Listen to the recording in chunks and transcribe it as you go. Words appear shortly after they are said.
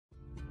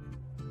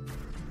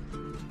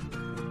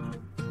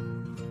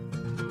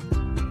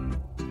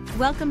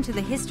Welcome to the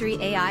History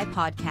AI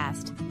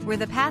podcast, where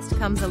the past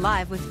comes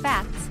alive with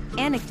facts,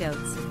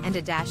 anecdotes, and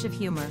a dash of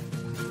humor.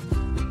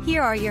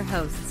 Here are your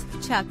hosts,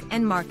 Chuck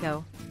and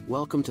Marco.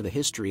 Welcome to the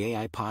History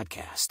AI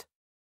podcast.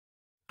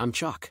 I'm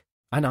Chuck.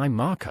 And I'm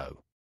Marco.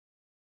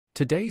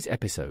 Today's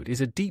episode is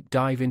a deep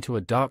dive into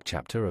a dark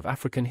chapter of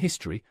African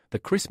history, the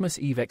Christmas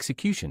Eve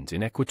executions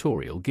in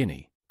Equatorial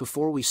Guinea.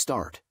 Before we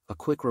start, a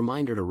quick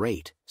reminder to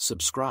rate,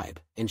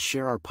 subscribe, and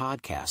share our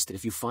podcast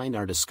if you find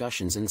our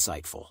discussions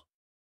insightful.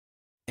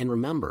 And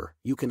remember,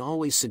 you can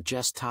always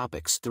suggest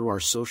topics through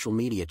our social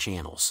media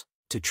channels.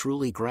 To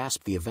truly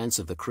grasp the events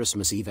of the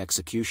Christmas Eve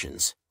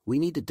executions, we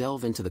need to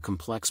delve into the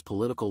complex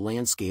political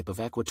landscape of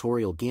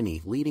Equatorial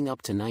Guinea leading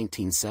up to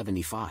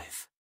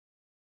 1975.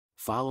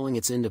 Following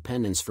its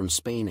independence from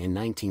Spain in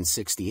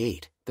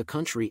 1968, the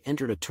country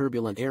entered a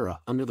turbulent era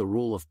under the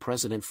rule of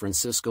President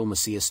Francisco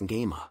Macias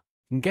Nguema.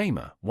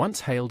 Nguema,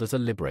 once hailed as a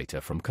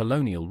liberator from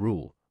colonial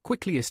rule,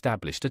 quickly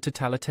established a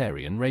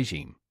totalitarian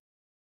regime.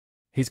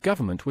 His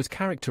government was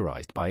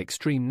characterized by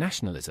extreme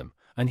nationalism,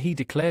 and he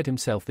declared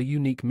himself the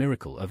unique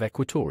miracle of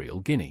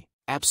Equatorial Guinea.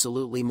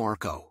 Absolutely,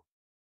 Marco.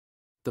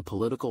 The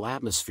political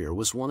atmosphere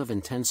was one of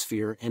intense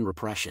fear and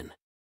repression.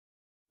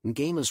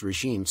 Nguema's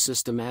regime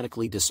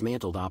systematically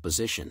dismantled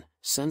opposition,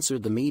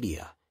 censored the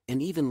media, and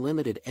even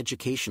limited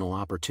educational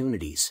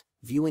opportunities,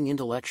 viewing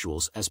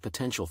intellectuals as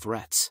potential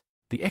threats.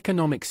 The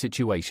economic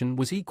situation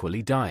was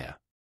equally dire.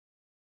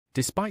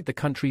 Despite the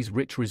country's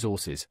rich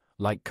resources,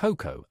 like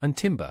cocoa and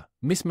timber,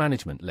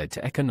 mismanagement led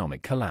to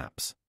economic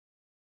collapse.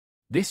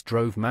 This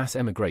drove mass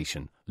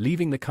emigration,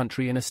 leaving the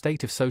country in a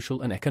state of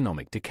social and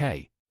economic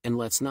decay. And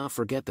let's not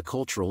forget the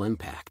cultural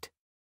impact.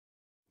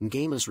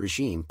 Nguema's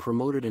regime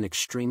promoted an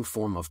extreme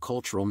form of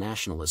cultural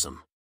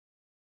nationalism.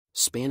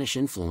 Spanish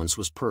influence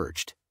was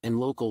purged,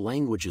 and local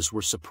languages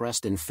were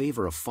suppressed in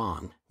favor of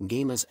Fang,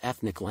 Nguema's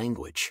ethnic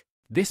language.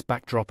 This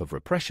backdrop of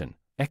repression,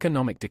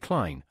 economic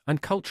decline,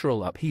 and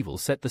cultural upheaval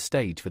set the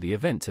stage for the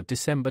events of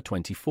December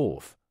 24,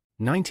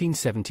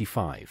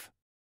 1975.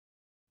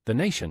 The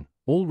nation,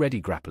 already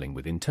grappling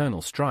with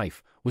internal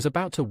strife, was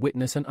about to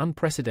witness an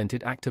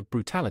unprecedented act of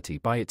brutality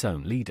by its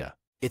own leader.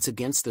 It's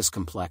against this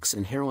complex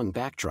and harrowing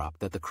backdrop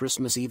that the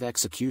Christmas Eve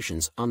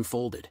executions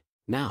unfolded.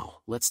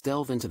 Now, let's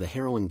delve into the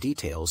harrowing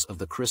details of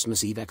the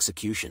Christmas Eve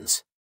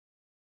executions.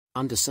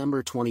 On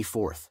December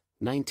 24,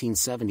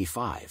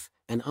 1975,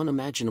 an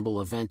unimaginable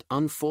event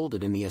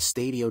unfolded in the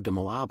Estadio de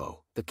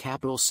Malabo, the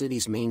capital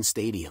city's main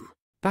stadium.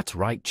 That's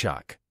right,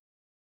 Chuck.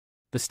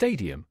 The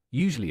stadium,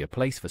 usually a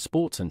place for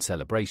sports and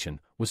celebration,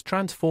 was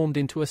transformed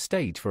into a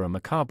stage for a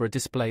macabre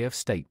display of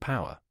state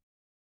power.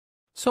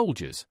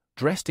 Soldiers,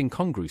 dressed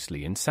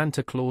incongruously in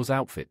Santa Claus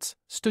outfits,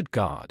 stood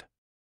guard.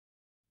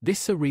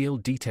 This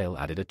surreal detail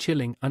added a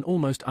chilling and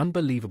almost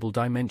unbelievable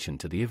dimension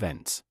to the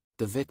events.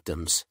 The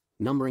victims,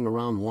 numbering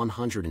around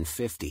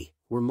 150,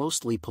 were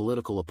mostly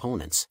political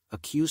opponents,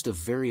 accused of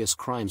various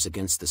crimes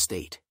against the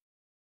state.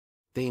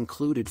 They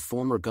included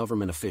former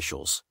government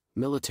officials,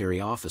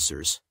 military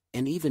officers,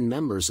 and even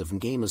members of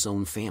Nguema's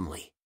own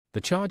family.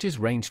 The charges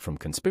ranged from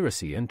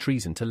conspiracy and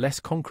treason to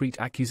less concrete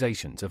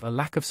accusations of a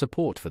lack of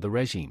support for the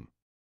regime.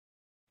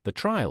 The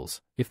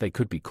trials, if they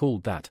could be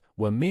called that,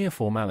 were mere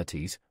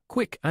formalities,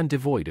 quick and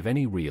devoid of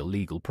any real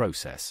legal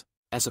process.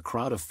 As a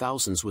crowd of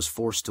thousands was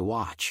forced to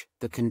watch,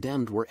 the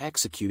condemned were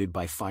executed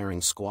by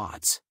firing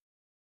squads.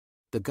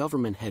 The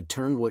government had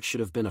turned what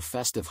should have been a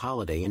festive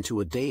holiday into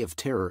a day of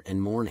terror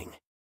and mourning.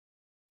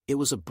 It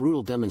was a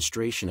brutal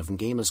demonstration of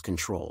Nguema's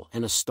control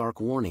and a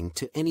stark warning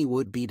to any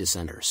would-be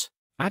dissenters.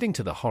 Adding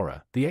to the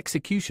horror, the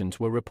executions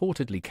were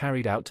reportedly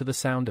carried out to the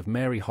sound of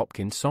Mary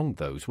Hopkins' song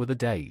 "Those Were the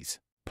Days,"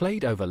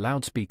 played over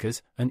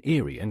loudspeakers, an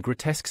eerie and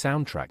grotesque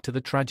soundtrack to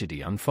the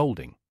tragedy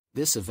unfolding.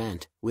 This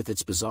event, with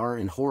its bizarre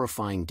and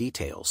horrifying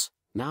details,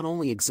 not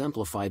only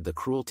exemplified the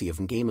cruelty of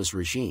Nguema's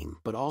regime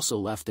but also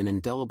left an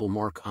indelible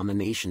mark on the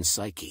nation's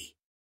psyche.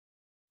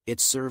 It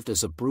served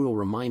as a brutal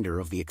reminder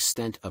of the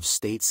extent of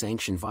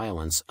state-sanctioned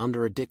violence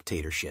under a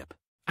dictatorship.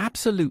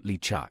 Absolutely,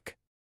 Chuck.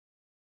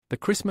 The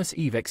Christmas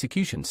Eve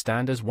executions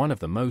stand as one of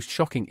the most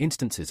shocking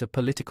instances of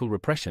political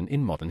repression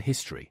in modern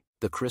history.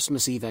 The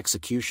Christmas Eve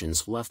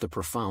executions left a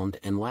profound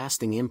and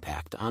lasting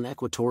impact on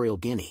Equatorial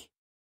Guinea.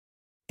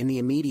 In the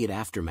immediate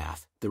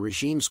aftermath, the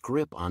regime's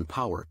grip on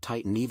power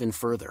tightened even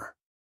further.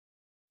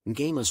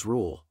 Nguema's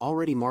rule,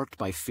 already marked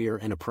by fear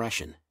and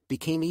oppression,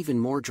 became even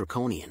more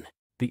draconian.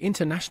 The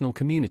international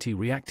community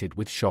reacted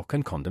with shock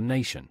and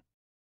condemnation.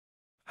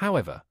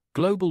 However,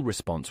 global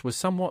response was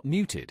somewhat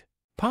muted,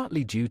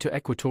 partly due to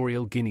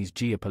Equatorial Guinea's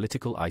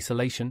geopolitical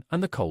isolation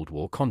and the Cold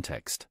War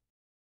context.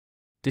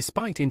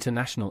 Despite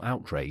international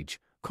outrage,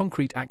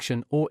 concrete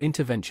action or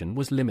intervention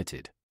was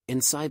limited.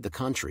 Inside the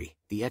country,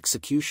 the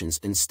executions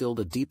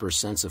instilled a deeper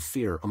sense of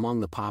fear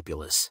among the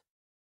populace.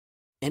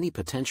 Any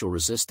potential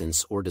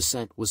resistance or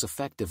dissent was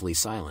effectively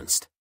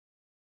silenced.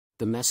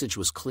 The message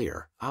was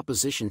clear: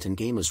 opposition to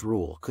Nguema's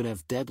rule could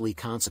have deadly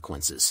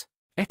consequences.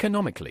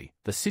 Economically,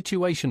 the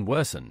situation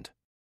worsened.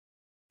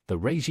 The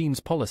regime's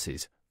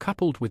policies,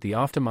 coupled with the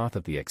aftermath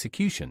of the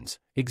executions,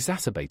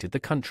 exacerbated the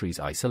country's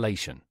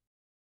isolation.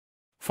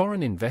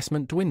 Foreign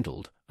investment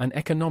dwindled, and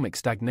economic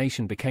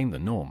stagnation became the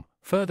norm,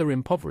 further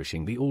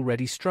impoverishing the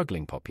already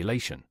struggling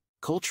population.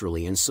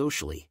 Culturally and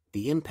socially,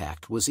 the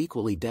impact was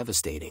equally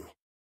devastating.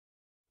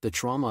 The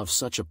trauma of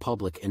such a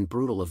public and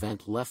brutal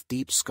event left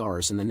deep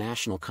scars in the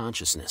national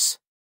consciousness.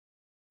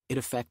 It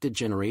affected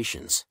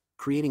generations,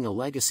 creating a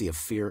legacy of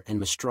fear and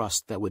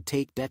mistrust that would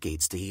take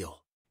decades to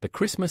heal. The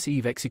Christmas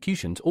Eve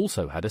executions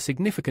also had a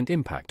significant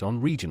impact on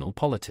regional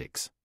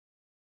politics.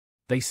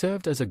 They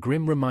served as a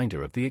grim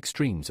reminder of the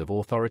extremes of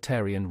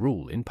authoritarian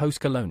rule in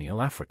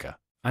post-colonial Africa,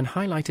 and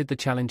highlighted the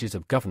challenges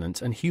of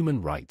governance and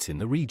human rights in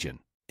the region.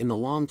 In the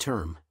long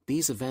term,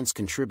 these events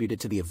contributed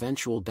to the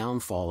eventual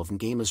downfall of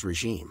Nguema's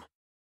regime.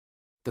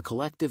 The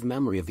collective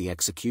memory of the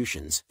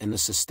executions and the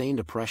sustained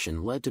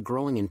oppression led to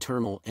growing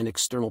internal and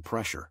external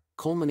pressure,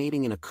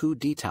 culminating in a coup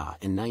d'état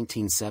in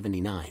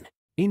 1979.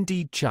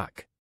 Indeed,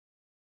 Chuck.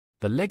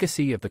 The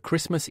legacy of the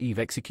Christmas Eve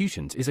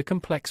executions is a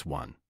complex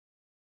one.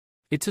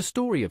 It's a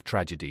story of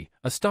tragedy,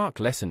 a stark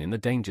lesson in the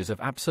dangers of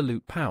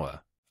absolute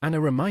power, and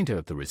a reminder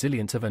of the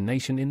resilience of a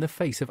nation in the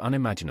face of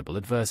unimaginable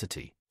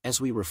adversity.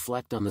 As we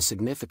reflect on the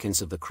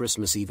significance of the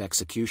Christmas Eve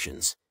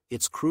executions,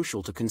 it's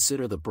crucial to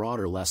consider the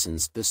broader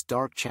lessons this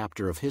dark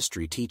chapter of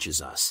history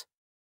teaches us.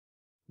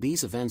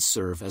 These events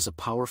serve as a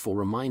powerful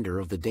reminder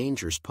of the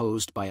dangers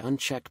posed by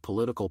unchecked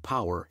political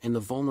power and the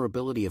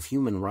vulnerability of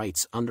human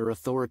rights under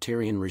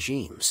authoritarian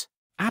regimes.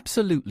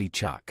 Absolutely,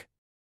 Chuck.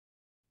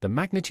 The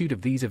magnitude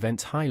of these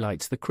events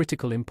highlights the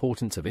critical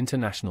importance of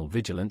international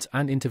vigilance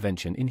and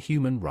intervention in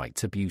human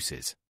rights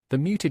abuses. The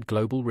muted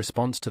global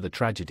response to the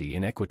tragedy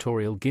in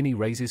Equatorial Guinea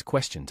raises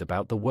questions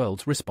about the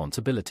world's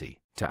responsibility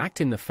to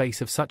act in the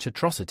face of such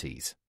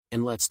atrocities.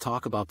 And let's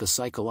talk about the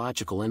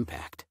psychological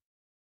impact.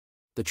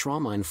 The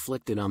trauma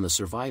inflicted on the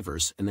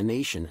survivors and the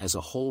nation as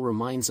a whole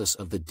reminds us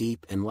of the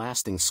deep and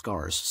lasting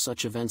scars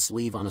such events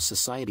leave on a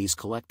society's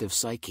collective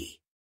psyche.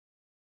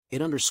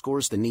 It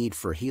underscores the need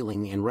for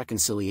healing and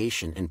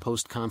reconciliation in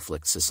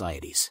post-conflict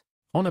societies.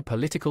 On a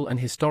political and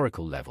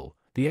historical level,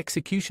 the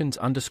executions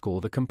underscore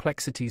the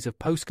complexities of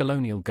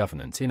post-colonial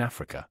governance in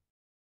Africa.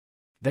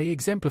 They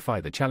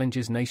exemplify the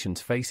challenges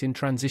nations face in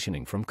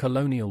transitioning from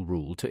colonial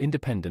rule to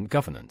independent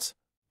governance,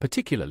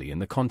 particularly in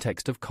the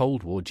context of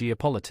Cold War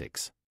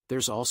geopolitics.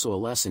 There's also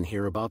a lesson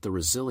here about the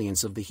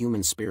resilience of the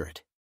human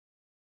spirit.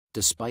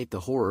 Despite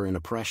the horror and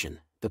oppression,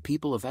 the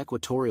people of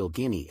Equatorial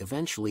Guinea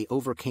eventually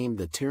overcame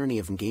the tyranny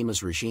of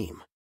Nguema's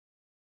regime.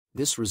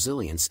 This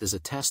resilience is a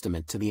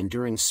testament to the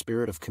enduring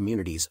spirit of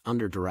communities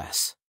under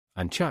duress.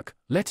 And Chuck,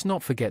 let's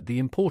not forget the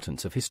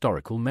importance of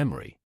historical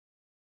memory.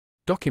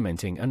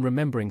 Documenting and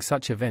remembering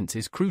such events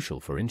is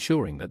crucial for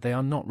ensuring that they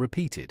are not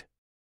repeated.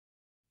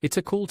 It's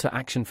a call to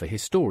action for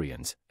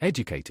historians,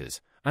 educators,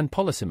 and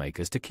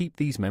policymakers to keep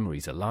these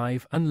memories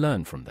alive and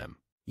learn from them.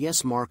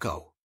 Yes,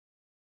 Marco.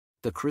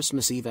 The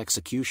Christmas Eve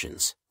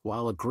executions,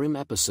 while a grim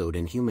episode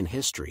in human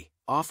history,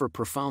 offer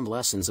profound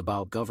lessons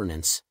about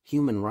governance,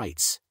 human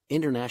rights,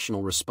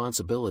 international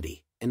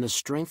responsibility, and the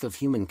strength of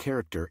human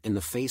character in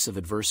the face of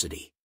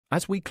adversity.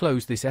 As we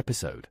close this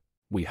episode,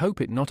 we hope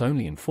it not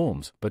only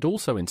informs but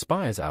also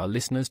inspires our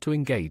listeners to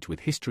engage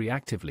with history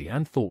actively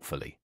and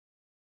thoughtfully.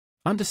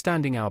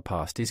 Understanding our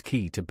past is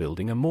key to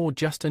building a more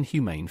just and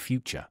humane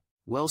future.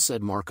 Well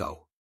said,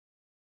 Marco.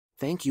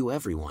 Thank you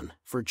everyone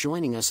for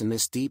joining us in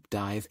this deep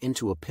dive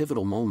into a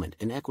pivotal moment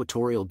in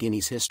Equatorial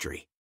Guinea's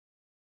history.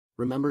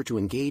 Remember to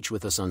engage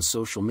with us on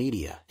social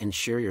media and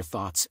share your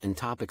thoughts and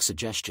topic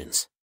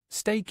suggestions.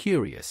 Stay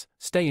curious,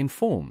 stay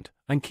informed,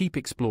 and keep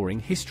exploring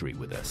history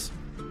with us.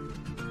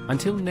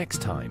 Until next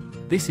time,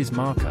 this is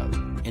Marco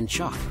and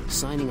Chuck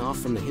signing off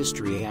from the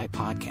History AI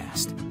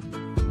podcast.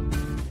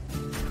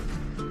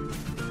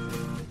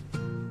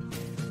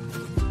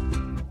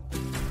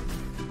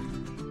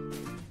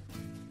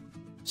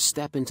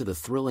 Step into the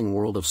thrilling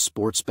world of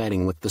sports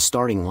betting with The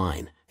Starting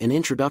Line, an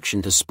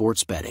introduction to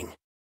sports betting.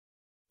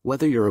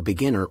 Whether you're a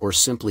beginner or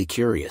simply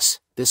curious,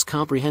 this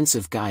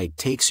comprehensive guide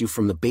takes you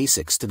from the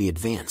basics to the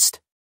advanced.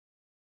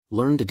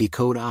 Learn to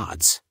decode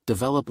odds,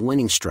 develop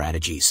winning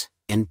strategies,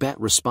 and bet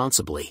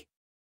responsibly.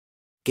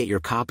 Get your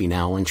copy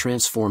now and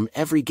transform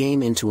every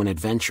game into an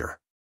adventure.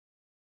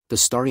 The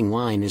Starting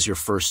Line is your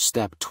first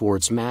step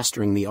towards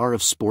mastering the art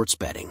of sports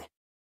betting.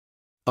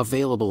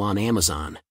 Available on Amazon.